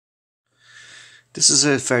This is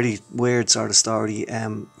a very weird sort of story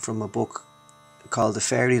from a book called The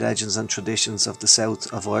Fairy Legends and Traditions of the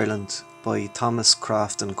South of Ireland by Thomas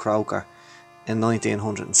Crofton Croker in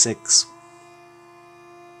 1906.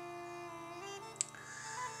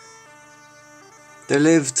 There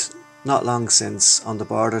lived, not long since, on the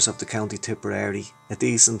borders of the County Tipperary, a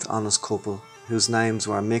decent, honest couple whose names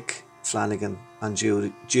were Mick Flanagan and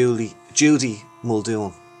Judy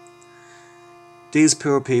Muldoon. These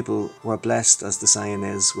poor people were blessed, as the saying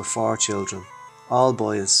is, with 4 children, all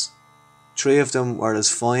boys. 3 of them were as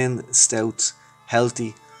fine, stout,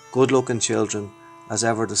 healthy, good-looking children as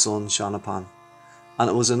ever the sun shone upon, and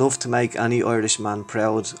it was enough to make any Irishman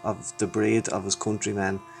proud of the breed of his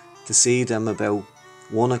countrymen to see them about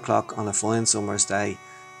 1 o'clock on a fine summer's day,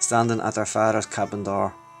 standing at their father's cabin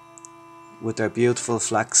door, with their beautiful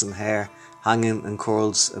flaxen hair hanging in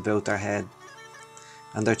curls about their head,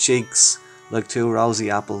 and their cheeks like 2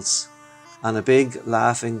 rosy apples, and a big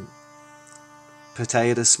laughing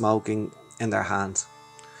potato smoking in their hand.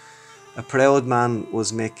 A proud man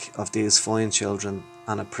was Mick of these fine children,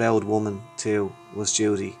 and a proud woman too was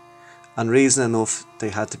Judy, and reason enough they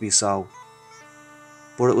had to be so.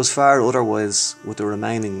 But it was far otherwise with the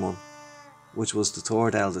remaining one, which was the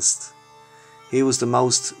third eldest. He was the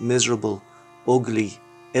most miserable, ugly,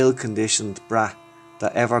 ill-conditioned brat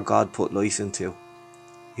that ever God put life into.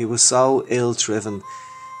 He was so ill-thriven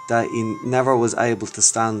that he never was able to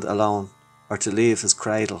stand alone or to leave his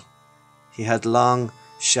cradle. He had long,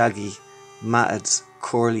 shaggy, matted,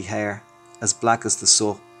 curly hair, as black as the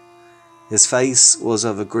sun. His face was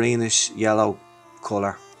of a greenish-yellow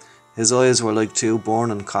colour. His eyes were like 2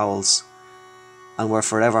 burning coals, and were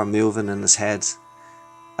forever moving in his head,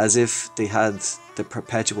 as if they had the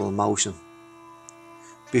perpetual motion.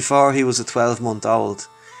 Before he was a 12-month-old,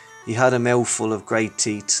 he had a mouth full of great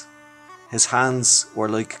teeth. His hands were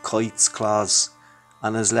like kites' claws,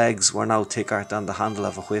 and his legs were no thicker than the handle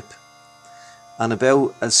of a whip, and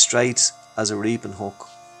about as straight as a reaping hook.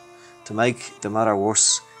 To make the matter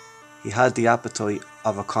worse, he had the appetite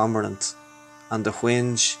of a cormorant, and the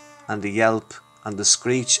whinge and the yelp and the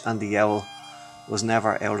screech and the yowl was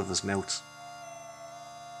never out of his mouth.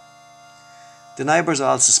 The neighbours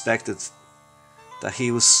all suspected that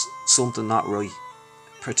he was something not right,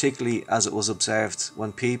 particularly as it was observed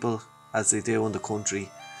when people, as they do in the country,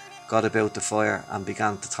 got about the fire and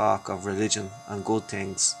began to talk of religion and good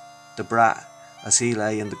things. The brat, as he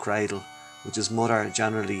lay in the cradle, which his mother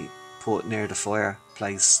generally put near the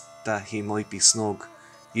fireplace that he might be snug,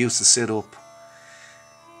 used to sit up,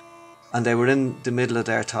 and they were in the middle of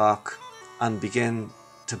their talk and begin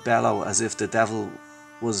to bellow as if the devil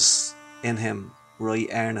was in him right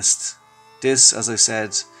earnest. This, as I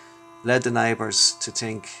said, led the neighbours to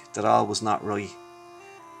think that all was not right,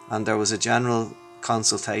 and there was a general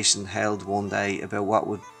consultation held one day about what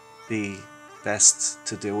would be best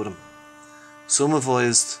to do with him. Some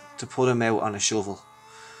advised to put him out on a shovel,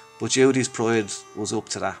 but Judy's pride was up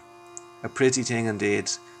to that. A pretty thing indeed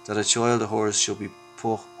that a child of hers should be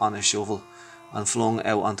put on a shovel and flung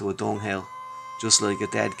out onto a dunghill, just like a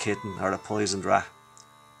dead kitten or a poisoned rat.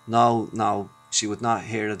 No, she would not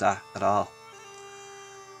hear of that at all.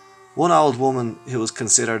 One old woman who was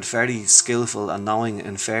considered very skilful and knowing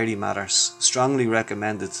in fairy matters strongly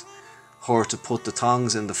recommended her to put the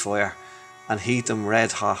tongs in the fire and heat them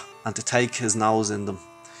red hot, and to take his nose in them,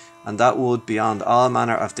 and that would, beyond all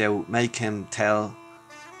manner of doubt, make him tell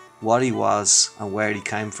what he was and where he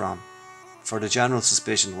came from, for the general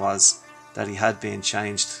suspicion was that he had been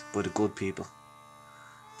changed by the good people.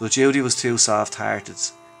 But Judy was too soft-hearted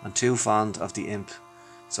and too fond of the imp,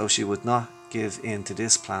 so she would not give in to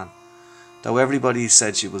this plan, though everybody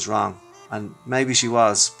said she was wrong, and maybe she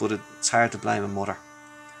was, but it's hard to blame a mother.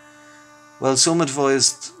 Well, some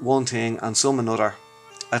advised one thing and some another.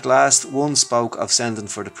 At last one spoke of sending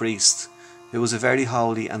for the priest, who was a very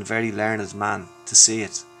holy and very learned man, to see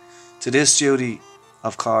it. To this Judy,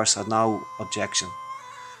 of course, had no objection,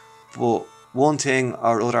 but one thing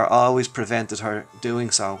or other always prevented her doing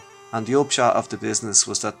so, and the upshot of the business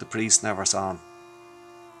was that the priest never saw him.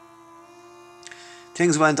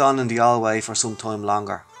 Things went on in the old way for some time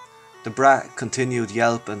longer. The brat continued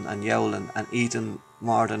yelping and yowling and eating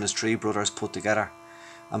more than his 3 brothers put together,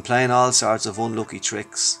 and playing all sorts of unlucky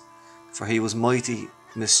tricks, for he was mighty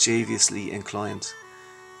mischievously inclined,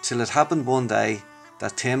 till it happened one day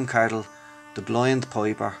that Tim Cardle, the blind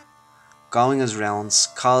piper, going his rounds,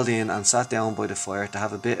 called in and sat down by the fire to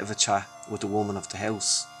have a bit of a chat with the woman of the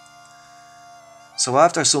house. So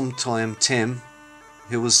after some time, Tim,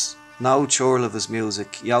 who was no churl of his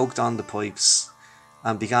music, yoked on the pipes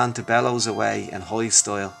and began to bellows away in high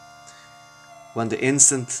style. when the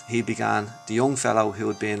instant he began, the young fellow, who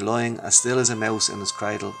had been lying as still as a mouse in his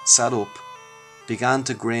cradle, sat up, began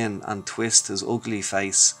to grin and twist his ugly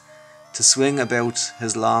face, to swing about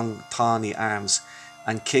his long tawny arms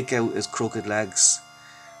and kick out his crooked legs,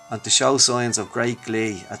 and to show signs of great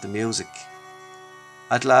glee at the music.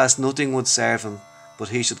 At last nothing would serve him but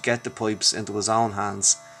he should get the pipes into his own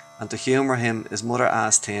hands, and to humour him his mother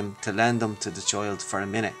asked him to lend them to the child for a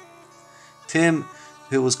minute. Tim,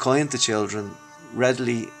 who was kind to children,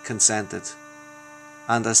 readily consented,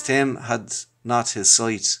 and as Tim had not his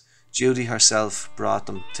sight, Judy herself brought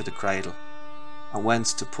them to the cradle and went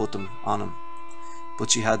to put them on him. But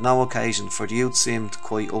she had no occasion, for the youth seemed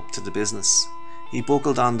quite up to the business. He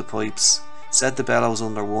buckled on the pipes, set the bellows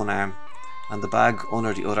under one arm and the bag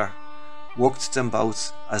under the other, worked them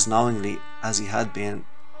both as knowingly as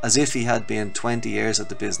if he had been 20 years at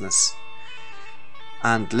the business,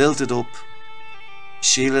 and lilted up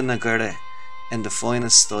Sheila na Gurra in the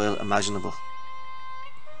finest style imaginable.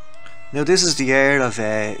 Now this is the air of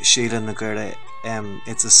Sheila na Gurra.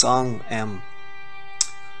 It's a song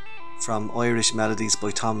from Irish Melodies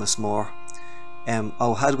by Thomas Moore.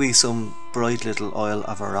 Oh, had we some bright little oil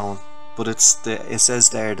of our own. But it says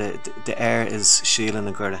there the air is Sheila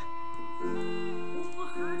na Gurra. Oh,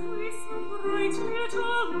 had we some bright little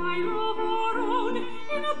oil of our own,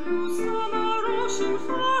 in a blue summer ocean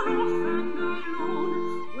far off and alone,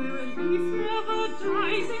 where a leaf never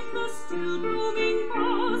dies in the still blooming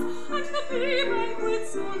boughs, and the bee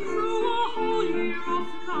banquets on through a whole year of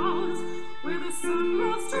flowers, where the sun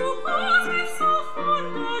loves to pause with so fond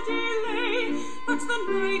a delay, that the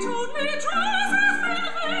night only draws a thin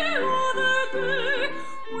veil o'er the day,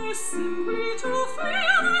 where simply to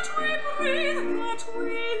feel that we breathe, that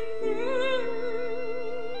we live,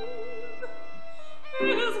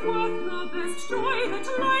 is worth the best joy that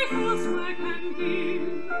life elsewhere can give.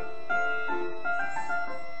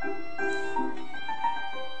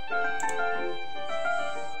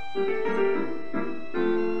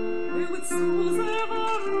 There with souls ever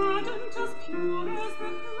ardent, as pure as the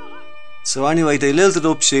cloud. So anyway, they lilted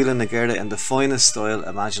up Sheila na Gurra in the finest style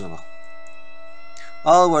imaginable.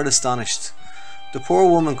 All were astonished. The poor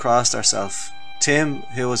woman crossed herself. Tim,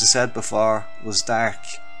 who, as I said before, was dark,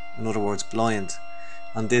 in other words blind,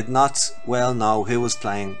 and did not well know who was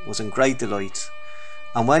playing, was in great delight.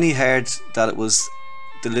 And when he heard that it was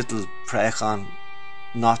the little Precon,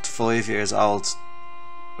 not 5 years old,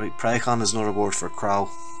 right, Precon is another word for crow,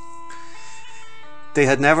 they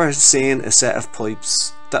had never seen a set of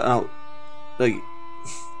pipes that, no, like,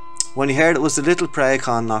 when he heard it was the little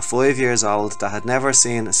Precon, not 5 years old, that had never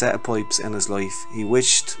seen a set of pipes in his life, he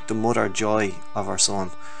wished the mother joy of her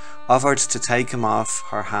son, offered to take him off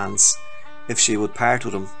her hands if she would part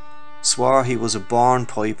with him, swore he was a born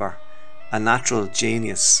piper, a natural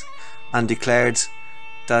genius, and declared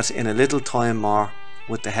that in a little time more,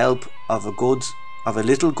 with the help of a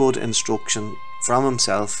little good instruction from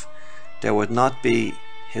himself, there would not be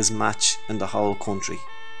his match in the whole country.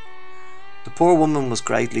 The poor woman was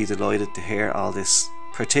greatly delighted to hear all this,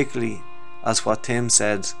 particularly as what Tim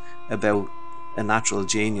said about a natural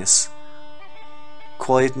genius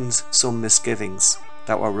quietened some misgivings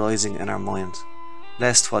that were rising in her mind,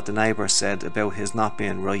 lest what the neighbours said about his not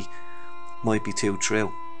being right might be too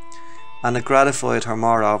true. And it gratified her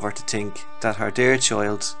moreover to think that her dear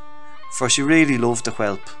child, for she really loved the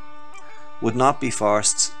whelp, would not be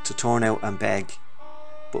forced to turn out and beg,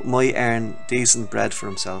 but might earn decent bread for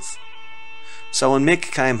himself. So when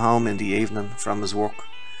Mick came home in the evening from his work,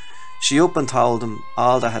 she up and told him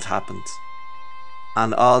all that had happened,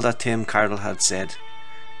 and all that Tim Carroll had said,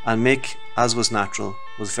 and Mick, as was natural,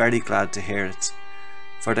 was very glad to hear it,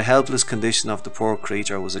 for the helpless condition of the poor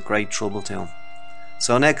creature was a great trouble to him.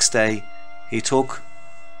 So next day he took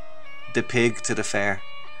the pig to the fair,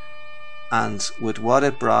 and with what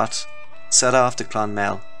it brought set off to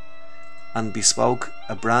Clonmel, and bespoke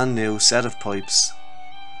a brand new set of pipes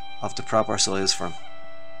of the proper size for him.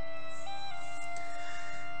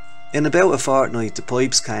 In about a fortnight the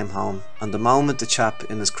pipes came home, and the moment the chap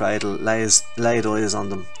in his cradle laid eyes on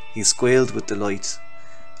them, he squealed with delight,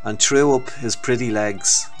 and threw up his pretty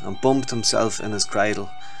legs, and bumped himself in his cradle,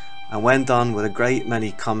 and went on with a great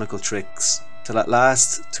many comical tricks, till at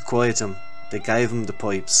last, to quiet him, they gave him the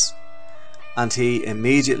pipes, and he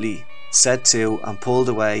immediately set to and pulled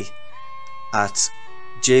away at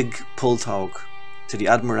Jig Pultog, to the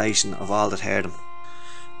admiration of all that heard him.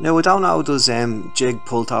 Now I don't know, does Jig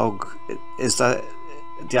Pultog, is that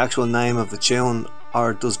the actual name of the tune,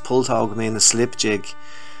 or does Pultog mean a slip jig?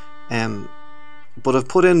 But I've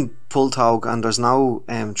put in Pultog and there's no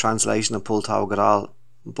translation of Pultog at all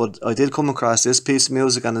but I did come across this piece of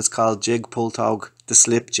music and it's called Jig Pull Tog, the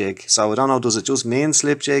slip jig. So I don't know, does it just mean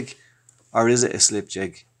slip jig or is it a slip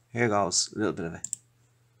jig? Here goes a little bit of it.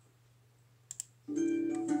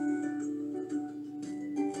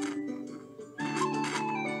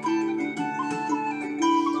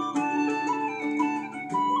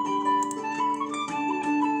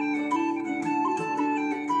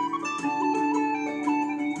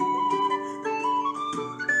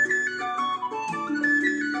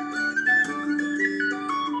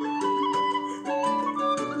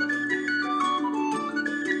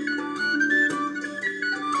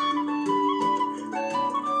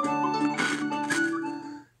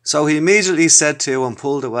 So he immediately set to and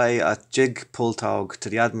pulled away at Jig Pull Tog to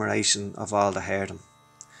the admiration of all that heard him.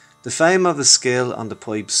 The fame of his skill on the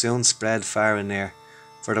pipe soon spread far and near,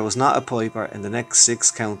 for there was not a piper in the next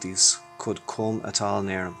 6 counties could come at all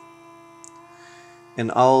near him.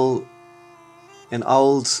 In old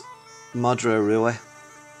Modra Rua,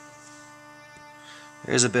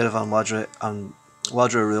 here's a bit of on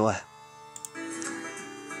Wadra Rua.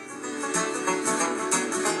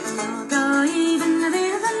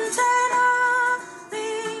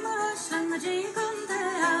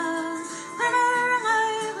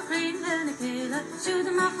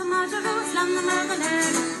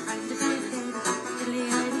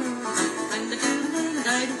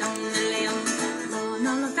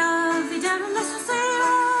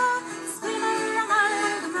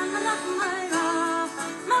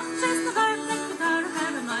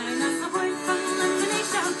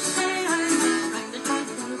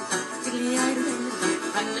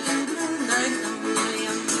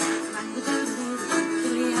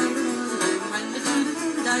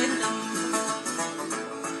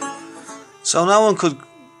 So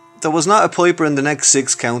there was not a piper in the next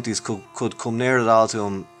 6 counties could come near at all to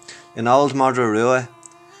him. In old Modra Rua,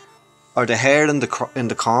 or the hare in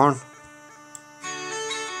the corn.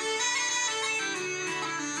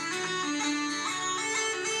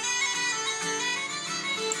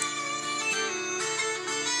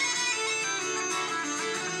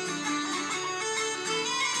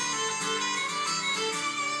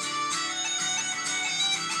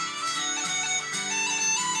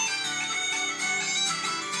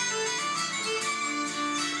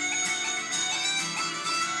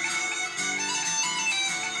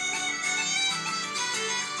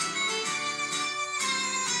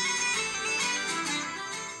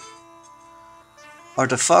 Or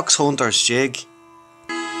the fox hunter's jig.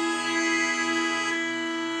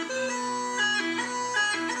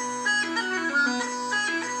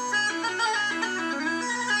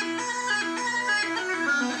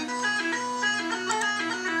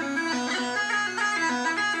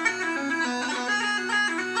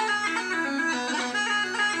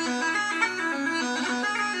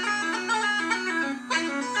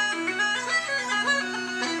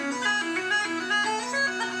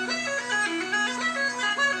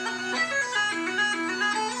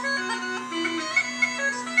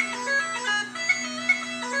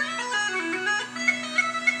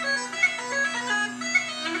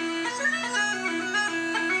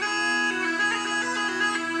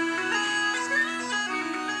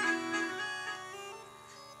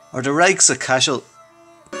 Or the rakes of cashel.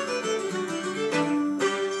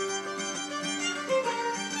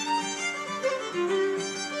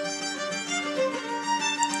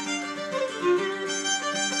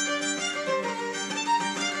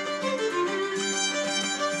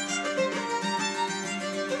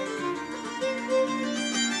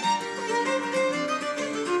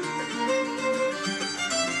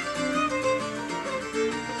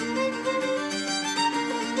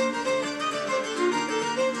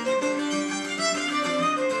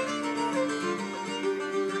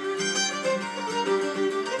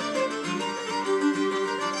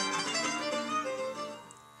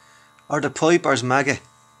 Or the piper's maggot.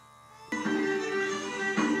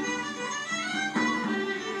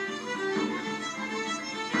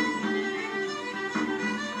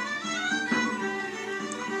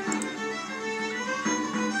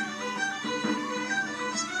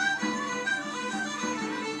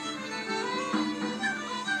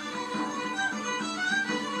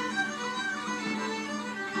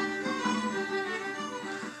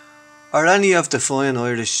 Or any of the fine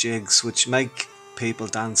Irish jigs which make people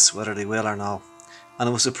dance whether they will or no, and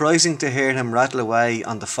it was surprising to hear him rattle away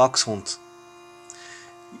on the fox hunt.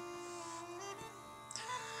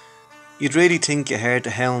 You'd really think you heard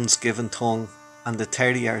the hounds giving tongue and the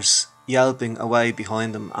terriers yelping away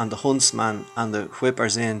behind them and the huntsman and the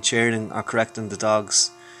whippers in cheering or correcting the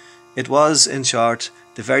dogs. It was, in short,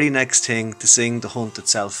 the very next thing to sing the hunt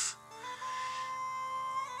itself.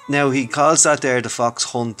 Now he calls that there the fox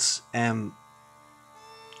hunt.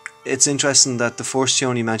 It's interesting that the first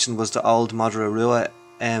tune he mentioned was the old Madarua.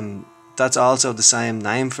 That's also the same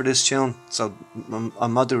name for this tune. So a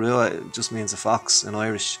Madarua just means a fox in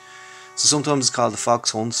Irish. So sometimes it's called the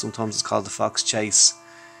fox hunt, sometimes it's called the fox chase.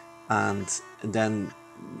 And then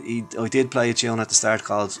I did play a tune at the start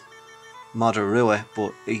called Madarua,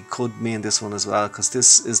 but it could mean this one as well, because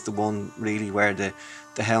this is the one really where the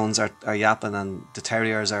hounds are yapping and the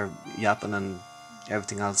terriers are yapping and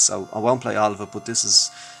everything else. So I won't play all of it, but this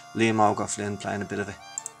is Liam O'Gorflynn playing a bit of it.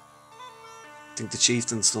 I think the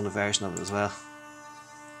Chieftain's done a version of it as well.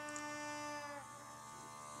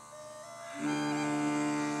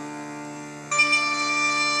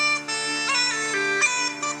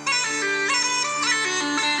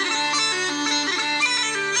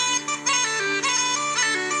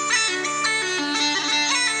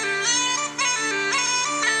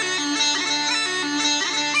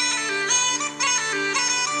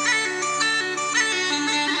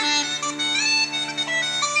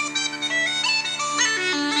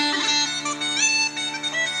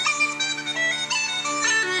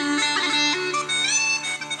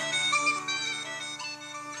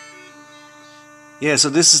 Yeah,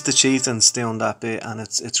 so this is the Chieftains doing that bit, and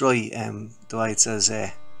it's right, the way it says,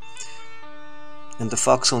 in the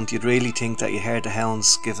fox hunt you'd really think that you heard the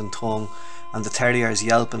hounds giving tongue and the terriers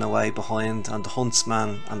yelping away behind, and the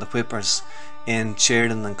huntsman and the whippers in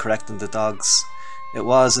cheering and correcting the dogs. It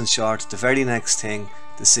was, in short, the very next thing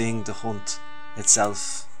to seeing the hunt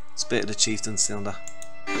itself. It's a bit of the Chieftains doing that.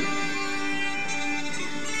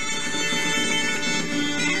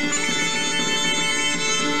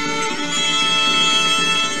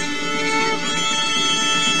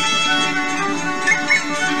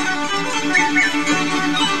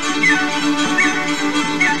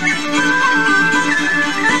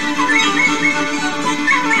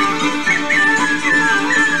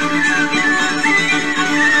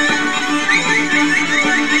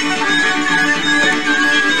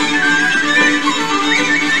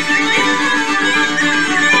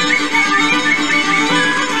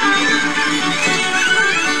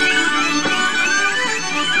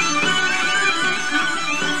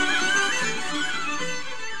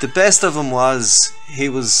 The best of him was, he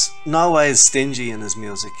was no ways stingy in his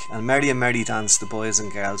music, and merry and merry dance the boys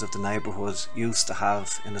and girls of the neighbourhood used to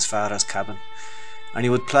have in his father's cabin, and he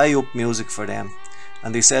would play up music for them,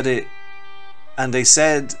 and they said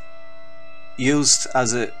used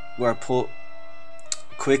as it were put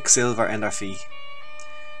quicksilver in their feet.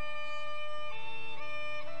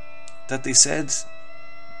 That they said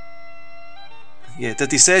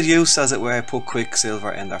used as it were put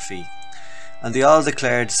quicksilver in their feet. And they all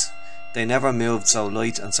declared they never moved so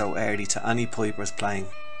light and so airy to any pipers playing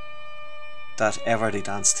that ever they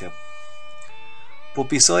danced to. But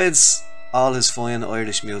besides all his fine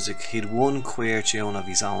Irish music, he'd one queer tune of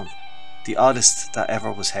his own, the oddest that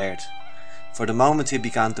ever was heard. For the moment he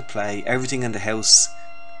began to play, everything in the house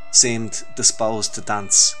seemed disposed to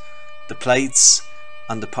dance. The plates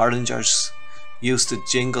and the porringers used to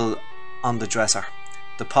jingle on the dresser.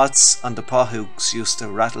 The pots and the pothooks used to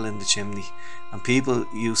rattle in the chimney, and people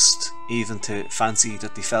used even to fancy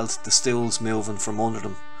that they felt the stools moving from under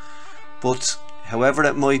them. But however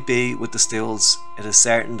it might be with the stools, it is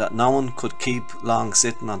certain that no one could keep long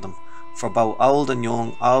sitting on them, for both old and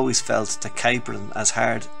young always felt to capering as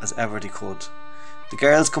hard as ever they could. The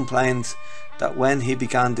girls complained that when he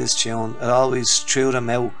began this tune it always threw them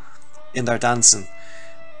out in their dancing,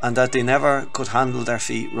 and that they never could handle their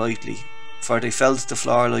feet rightly, for they felt the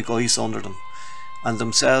floor like ice under them, and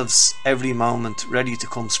themselves every moment ready to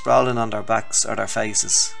come sprawling on their backs or their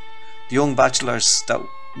faces. The young bachelors that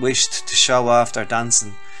wished to show off their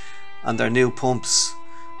dancing and their new pumps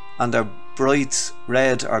and their bright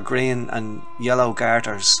red or green and yellow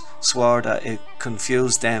garters swore that it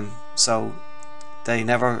confused them, so they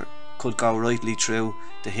never could go rightly through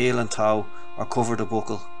the heel and toe or cover the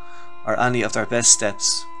buckle or any of their best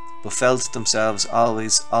steps, but felt themselves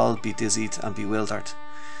always all bedizzied and bewildered.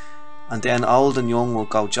 And then old and young would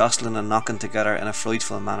go jostling and knocking together in a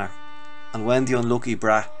frightful manner, and when the unlucky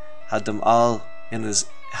brat had them all in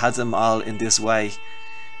this way,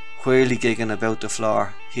 whirligigging about the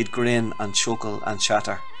floor, he'd grin and chuckle and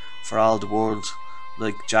chatter for all the world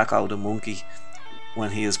like Jacko the monkey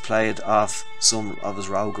when he has played off some of his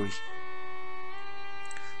roguery.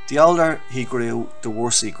 The older he grew, the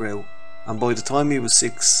worse he grew, and by the time he was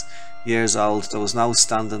 6 years old there was no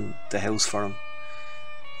standing the house for him.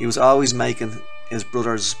 He was always making his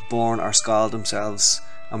brothers burn or scald themselves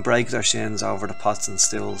and break their shins over the pots and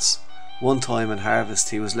stools, One time in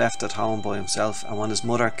harvest he was left at home by himself, and when his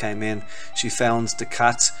mother came in she found the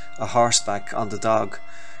cat a horseback on the dog,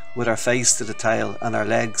 with her face to the tail and her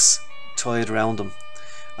legs tied round him,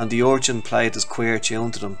 and the urchin played his queer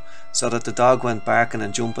tune to them, so that the dog went barking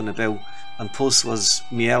and jumping about, and Puss was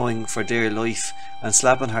meowing for dear life and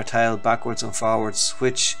slapping her tail backwards and forwards,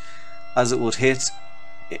 which, as it would hit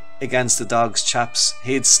against the dog's chaps,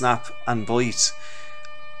 he'd snap and bite.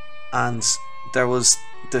 And there was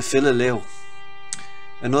the Phillaloo.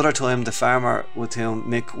 Another time the farmer with whom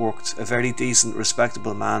Mick worked, a very decent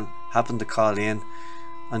respectable man, happened to call in,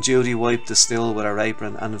 and Judy wiped the stool with her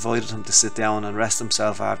apron and invited him to sit down and rest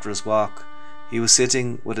himself after his walk. He was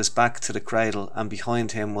sitting with his back to the cradle, and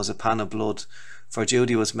behind him was a pan of blood, for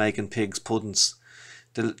Judy was making pig's puddings.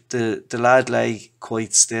 The lad lay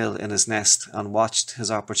quite still in his nest and watched his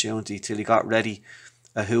opportunity till he got ready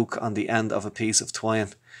a hook on the end of a piece of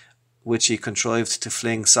twine, which he contrived to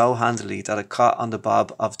fling so handily that it caught on the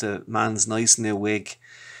bob of the man's nice new wig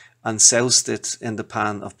and soused it in the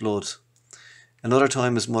pan of blood. Another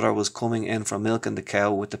time his mother was coming in from milking the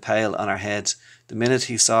cow with the pail on her head. The minute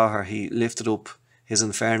he saw her he lifted up his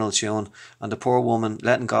infernal tune, and the poor woman,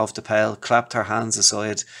 letting go of the pail, clapped her hands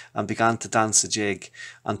aside and began to dance a jig,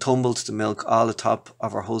 and tumbled to milk all atop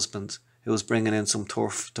of her husband, who was bringing in some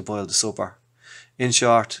turf to boil the supper. In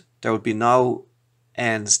short, there would be no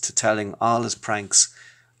end to telling all his pranks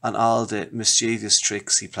and all the mischievous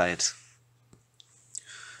tricks he played.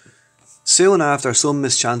 Soon after, some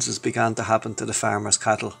mischances began to happen to the farmer's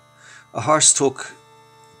cattle. A horse took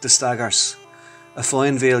the staggers, a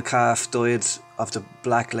fine veal calf died of the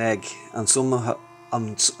black leg, and some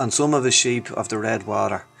of his sheep of the red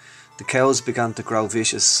water. The cows began to grow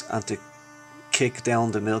vicious and to kick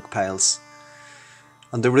down the milk pails,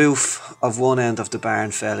 and the roof of one end of the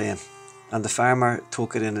barn fell in, and the farmer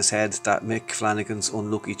took it in his head that Mick Flanagan's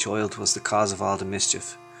unlucky child was the cause of all the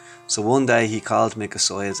mischief. So one day he called Mick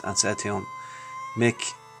aside and said to him,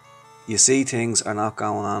 "Mick, you see things are not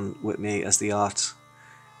going on with me as they ought,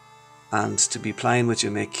 and to be plain with you,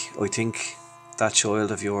 Mick, I think that child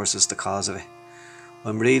of yours is the cause of it.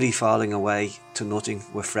 I'm really falling away to nothing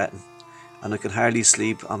with fretting, and I can hardly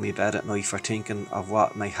sleep on my bed at night for thinking of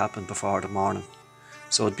what may happen before the morning.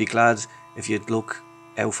 So I'd be glad if you'd look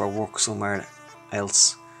out for work somewhere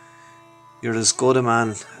else. You're as good a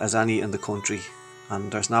man as any in the country,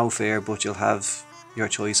 and there's no fear but you'll have your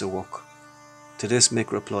choice of work." To this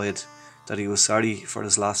Mick replied that he was sorry for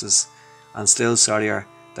his losses, and still sorrier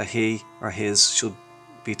that he or his should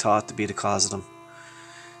be thought to be the cause of them.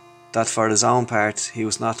 That for his own part he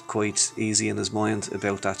was not quite easy in his mind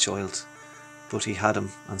about that child, but he had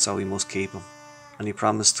him, and so he must keep him, and he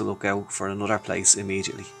promised to look out for another place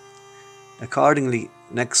immediately. Accordingly,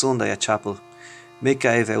 next Sunday at chapel, Mick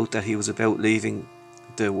gave out that he was about leaving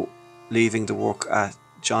the work at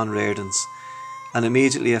John Reardon's, and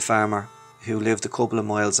immediately a farmer who lived a couple of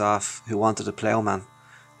miles off, who wanted a ploughman,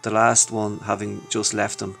 the last one having just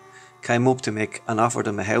left him, came up to Mick and offered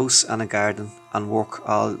him a house and a garden and work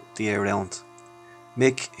all the year round.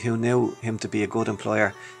 Mick, who knew him to be a good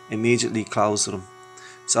employer, immediately closed with him,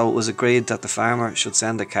 so it was agreed that the farmer should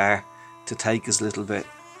send a car to take his little bit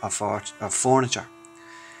of furniture,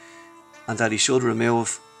 and that he should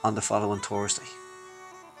remove on the following Thursday.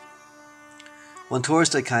 When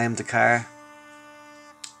Thursday came, the car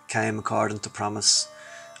came according to promise,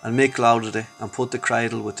 and Mick loaded it and put the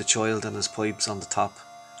cradle with the child and his pipes on the top,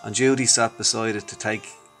 and Judy sat beside it to take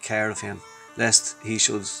care of him, lest he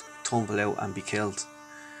should tumble out and be killed.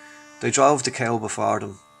 They drove the cow before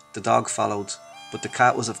them, the dog followed, but the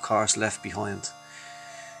cat was of course left behind.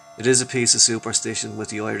 It is a piece of superstition with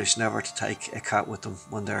the Irish never to take a cat with them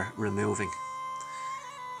when they're removing.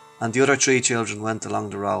 And the other three children went along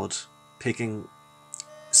the road, picking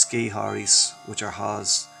ski-horries, which are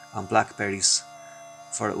haws, and blackberries,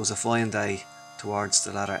 for it was a fine day towards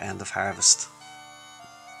the latter end of harvest.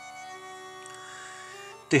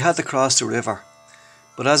 They had to cross the river,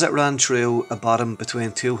 but as it ran through a bottom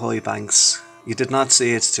between two high banks, you did not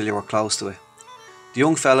see it till you were close to it. The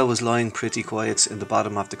young fellow was lying pretty quiet in the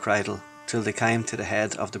bottom of the cradle till they came to the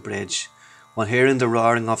head of the bridge, when hearing the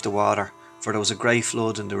roaring of the water, for there was a great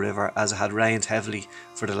flood in the river as it had rained heavily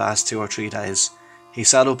for the last 2 or 3 days, he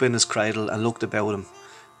sat up in his cradle and looked about him,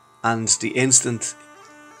 and the instant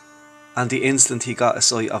he got a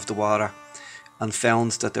sight of the water and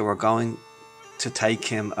found that they were going to take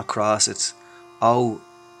him across it, oh,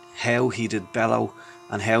 how he did bellow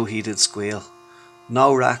and how he did squeal.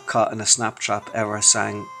 No rat caught in a snap trap ever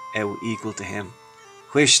sang out equal to him.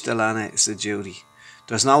 "Whish, Delanna," said Judy,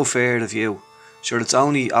 "there's no fear of you. Sure, it's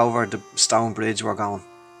only over the stone bridge we're going."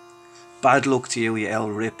 "Bad luck to you, you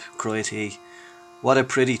old rip," cried he. "What a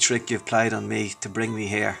pretty trick you've played on me to bring me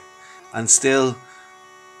here," and still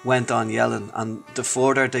went on yelling, and the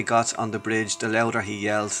further they got on the bridge the louder he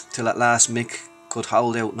yelled, till at last Mick could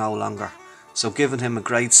hold out no longer, so giving him a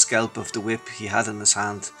great scalp of the whip he had in his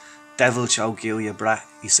hand, "Devil choke you, you brat,"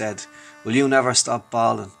 he said, "will you never stop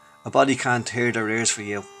bawling? A body can't hear their ears for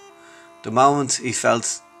you." The moment he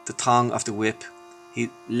felt the thong of the whip,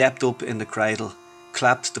 he leapt up in the cradle,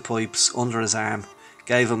 clapped the pipes under his arm,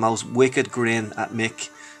 gave a most wicked grin at Mick,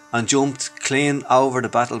 and jumped clean over the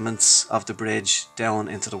battlements of the bridge down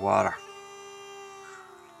into the water.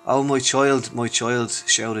 "Oh, my child,"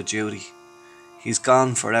 shouted Judy. "He's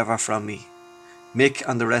gone forever from me." Mick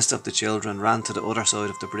and the rest of the children ran to the other side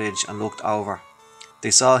of the bridge and looked over.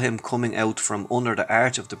 They saw him coming out from under the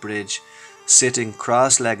arch of the bridge, sitting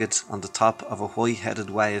cross-legged on the top of a white-headed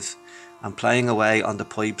wave, and playing away on the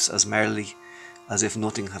pipes as merrily as if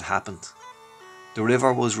nothing had happened. The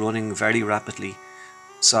river was running very rapidly,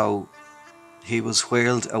 so he was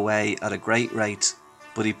whirled away at a great rate,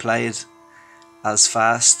 but he played as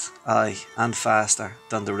fast, aye, and faster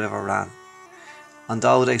than the river ran. And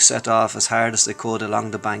though they set off as hard as they could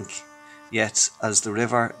along the bank, yet as the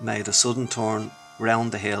river made a sudden turn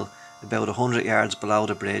round the hill about 100 yards below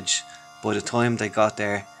the bridge, by the time they got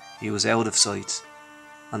there he was out of sight,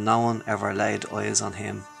 and no one ever laid eyes on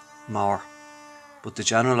him more. But the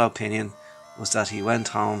general opinion was that he went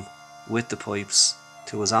home with the pipes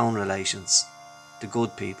to his own relations, the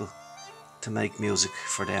good people, to make music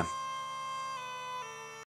for them.